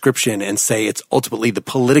that description and say it's ultimately the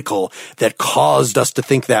political that caused us to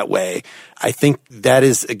think that way. I think that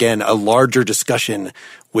is, again, a larger discussion,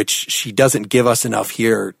 which she doesn't give us enough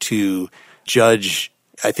here to judge.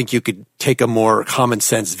 I think you could take a more common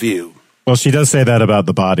sense view. Well, she does say that about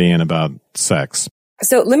the body and about sex.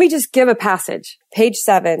 So let me just give a passage. Page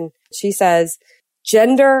 7, she says,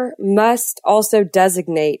 gender must also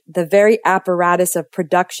designate the very apparatus of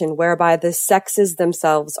production whereby the sexes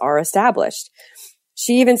themselves are established.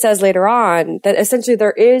 She even says later on that essentially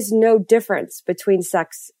there is no difference between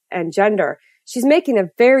sex and gender. She's making a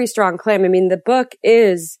very strong claim. I mean, the book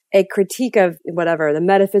is a critique of whatever, the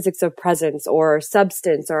metaphysics of presence or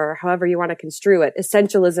substance or however you want to construe it,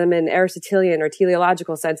 essentialism in Aristotelian or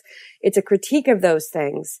teleological sense. It's a critique of those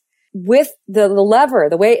things. With the lever,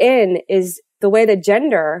 the way in is the way that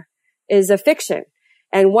gender is a fiction.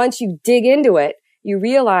 And once you dig into it, you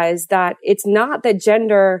realize that it's not that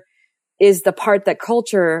gender is the part that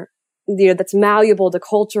culture, that's malleable to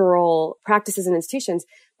cultural practices and institutions,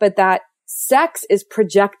 but that sex is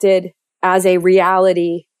projected as a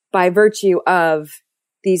reality by virtue of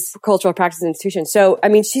these cultural practices and institutions. So, I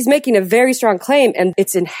mean, she's making a very strong claim, and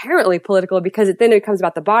it's inherently political because then it comes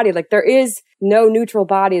about the body. Like, there is no neutral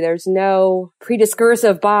body. There's no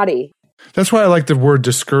prediscursive body. That's why I like the word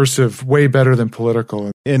discursive way better than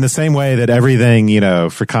political. In the same way that everything,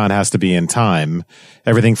 for Kant has to be in time,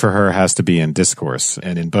 everything for her has to be in discourse.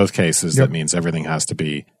 And in both cases, that means everything has to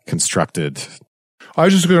be constructed. I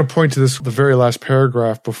was just going to point to the very last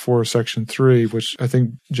paragraph before section 3, which I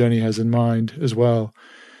think Jenny has in mind as well.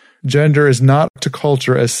 Gender is not to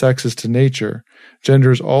culture as sex is to nature.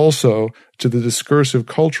 Gender is also to the discursive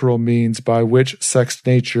cultural means by which sex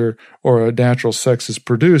nature or a natural sex is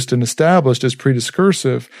produced and established as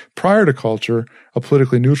prediscursive prior to culture, a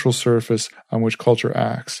politically neutral surface on which culture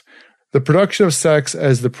acts. The production of sex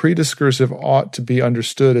as the prediscursive ought to be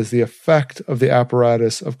understood as the effect of the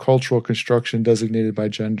apparatus of cultural construction designated by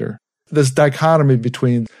gender. this dichotomy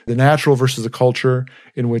between the natural versus the culture,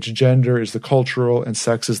 in which gender is the cultural and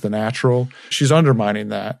sex is the natural. She's undermining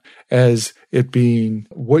that as it being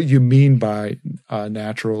what you mean by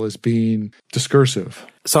natural as being discursive.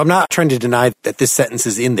 So I'm not trying to deny that this sentence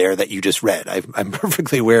is in there that you just read. I'm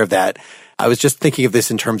perfectly aware of that. I was just thinking of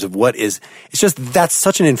this in terms of it's just that's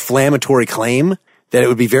such an inflammatory claim that it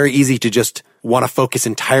would be very easy to just want to focus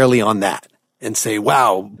entirely on that and say,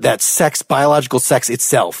 wow, that sex, biological sex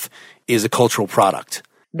itself is a cultural product.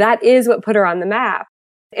 That is what put her on the map.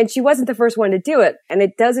 And she wasn't the first one to do it. And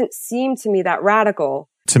it doesn't seem to me that radical.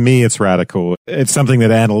 To me, it's radical. It's something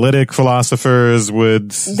that analytic philosophers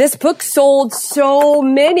would... This book sold so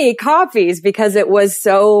many copies because it was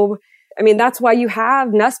so... I mean, that's why you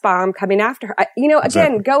have Nussbaum coming after her.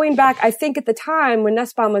 Again, going back, I think at the time when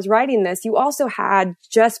Nussbaum was writing this, you also had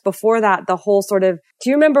just before that the whole sort of... Do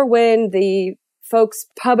you remember when the folks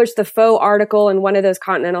published the faux article in one of those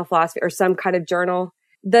Continental Philosophy or some kind of journal?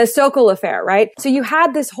 The Sokol affair, right? So you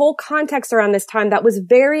had this whole context around this time that was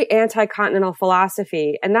very anti-continental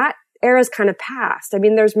philosophy, and that era's kind of past. I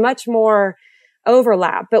mean, there's much more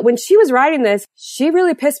overlap. But when she was writing this, she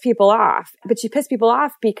really pissed people off. But she pissed people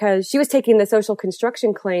off because she was taking the social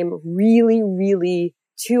construction claim really, really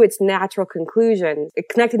to its natural conclusion,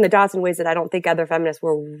 connecting the dots in ways that I don't think other feminists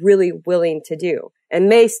were really willing to do and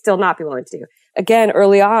may still not be willing to do. Again,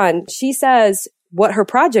 early on, she says what her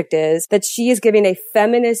project is, that she is giving a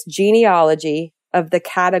feminist genealogy of the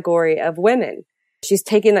category of women. She's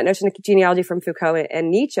taking that notion of genealogy from Foucault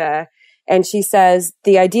and Nietzsche, and she says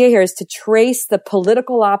the idea here is to trace the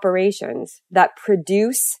political operations that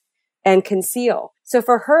produce and conceal. So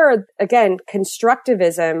for her, again,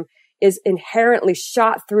 constructivism is inherently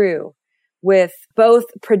shot through with both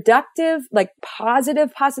productive, like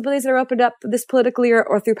positive possibilities that are opened up this politically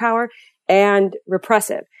or through power, and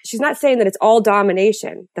repressive. She's not saying that it's all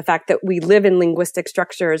domination. The fact that we live in linguistic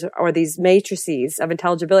structures or these matrices of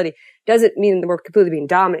intelligibility doesn't mean that we're completely being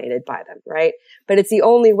dominated by them, right? But it's the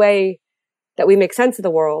only way that we make sense of the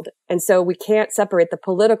world. And so we can't separate the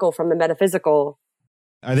political from the metaphysical.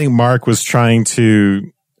 I think Mark was trying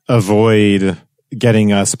to avoid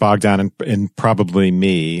getting us bogged down in probably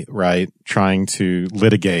me, right? Trying to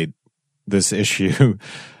litigate this issue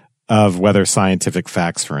of whether scientific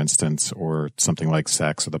facts, for instance, or something like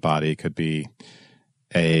sex or the body could be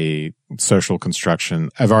a social construction.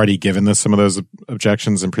 I've already given this some of those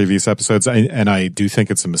objections in previous episodes, and I do think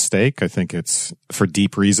it's a mistake. I think it's for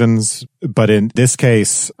deep reasons. But in this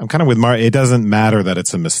case, I'm kind of with Mark. It doesn't matter that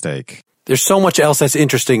it's a mistake. There's so much else that's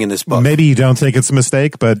interesting in this book. Maybe you don't think it's a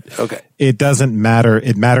mistake, but okay. It doesn't matter.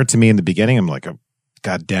 It mattered to me in the beginning. I'm like, oh,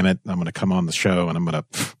 God damn it. I'm going to come on the show and I'm going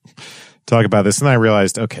to talk about this. And I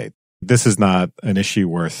realized, okay, this is not an issue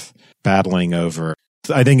worth battling over.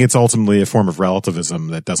 I think it's ultimately a form of relativism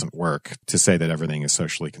that doesn't work to say that everything is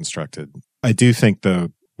socially constructed. I do think, though,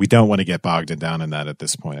 we don't want to get bogged down in that at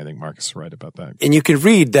this point. I think Marcus is right about that. And you can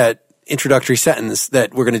read that introductory sentence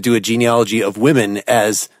that we're going to do a genealogy of women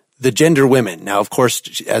as the gender women. Now, of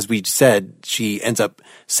course, as we said, she ends up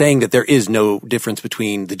saying that there is no difference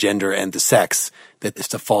between the gender and the sex, that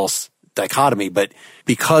it's a false dichotomy. But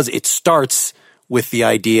because it starts with the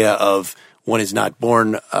idea of one is not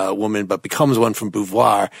born a woman but becomes one from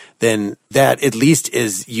Beauvoir, then that at least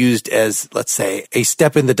is used as, let's say, a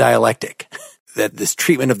step in the dialectic. That this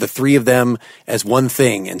treatment of the three of them as one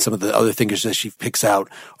thing, and some of the other thinkers that she picks out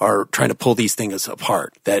are trying to pull these things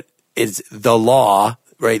apart. That is the law,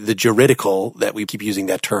 right? The juridical, that we keep using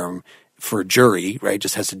that term for jury, right?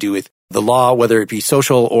 Just has to do with the law, whether it be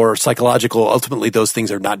social or psychological. Ultimately, those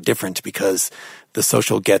things are not different because the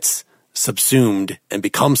social gets subsumed and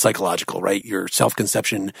becomes psychological, right? Your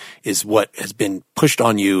self-conception is what has been pushed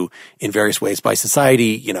on you in various ways by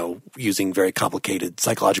society, using very complicated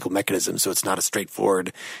psychological mechanisms. So it's not a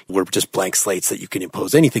straightforward, we're just blank slates that you can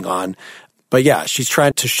impose anything on. But yeah, she's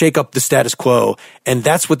trying to shake up the status quo, and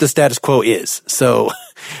that's what the status quo is. So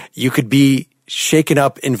you could be shaken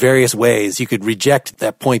up in various ways. You could reject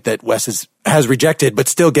that point that Wes has rejected, but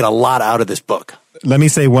still get a lot out of this book. Let me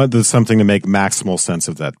say something to make maximal sense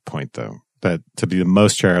of that point, though, that to be the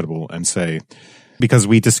most charitable and say, because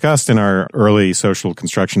we discussed in our early social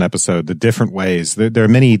construction episode the different ways, there are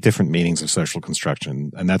many different meanings of social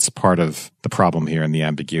construction, and that's part of the problem here in the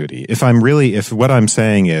ambiguity. If what I'm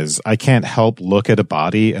saying is I can't help look at a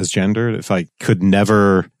body as gendered, if I could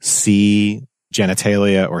never see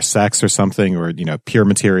genitalia or sex or something, or, pure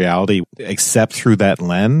materiality, except through that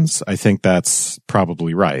lens, I think that's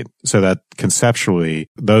probably right. So that conceptually,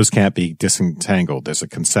 those can't be disentangled. There's a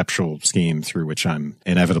conceptual scheme through which I'm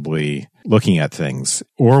inevitably looking at things.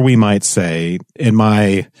 Or we might say, in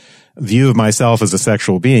my view of myself as a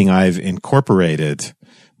sexual being, I've incorporated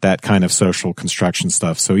that kind of social construction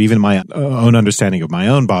stuff. So even my own understanding of my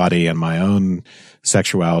own body and my own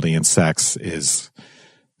sexuality and sex is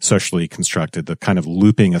socially constructed, the kind of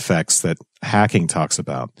looping effects that hacking talks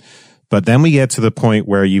about. But then we get to the point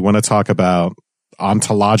where you want to talk about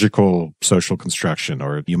ontological social construction,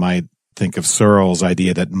 or you might think of Searle's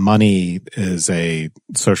idea that money is a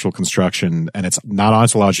social construction, and it's not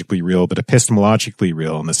ontologically real, but epistemologically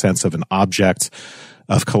real in the sense of an object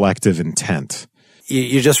of collective intent.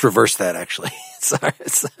 You just reversed that, actually. Sorry.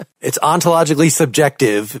 It's ontologically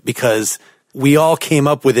subjective because we all came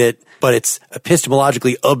up with it, but it's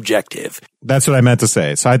epistemologically objective. That's what I meant to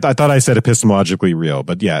say. So I thought I said epistemologically real,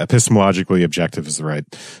 but yeah, epistemologically objective is right.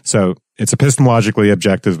 So it's epistemologically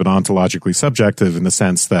objective, but ontologically subjective in the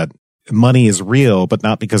sense that money is real, but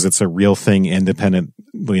not because it's a real thing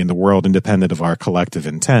independently in the world, independent of our collective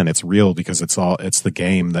intent. It's real because it's the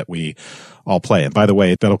game that we all play. And by the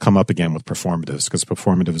way, that'll come up again with performatives, because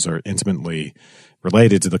performatives are intimately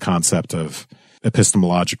related to the concept of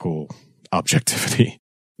epistemological objectivity.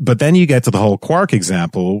 But then you get to the whole quark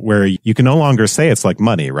example where you can no longer say it's like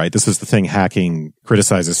money, right? This is the thing hacking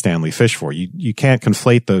criticizes Stanley Fish for. You can't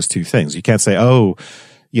conflate those two things. You can't say,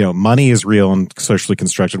 money is real and socially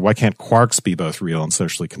constructed. Why can't quarks be both real and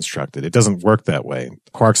socially constructed? It doesn't work that way.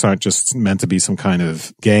 Quarks aren't just meant to be some kind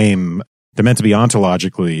of game. They're meant to be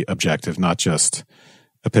ontologically objective, not just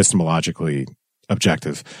epistemologically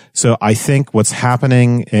objective. So I think what's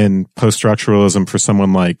happening in post-structuralism for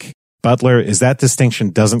someone like Butler is that distinction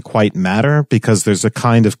doesn't quite matter because there's a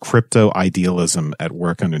kind of crypto-idealism at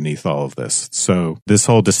work underneath all of this. So this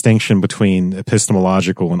whole distinction between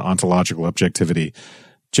epistemological and ontological objectivity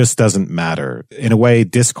just doesn't matter. In a way,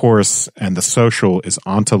 discourse and the social is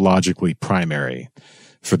ontologically primary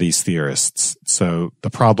for these theorists. So the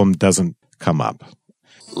problem doesn't come up.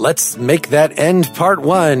 Let's make that end part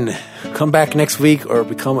 1. Come back next week or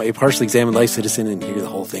become a partially examined life citizen and hear the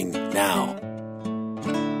whole thing now.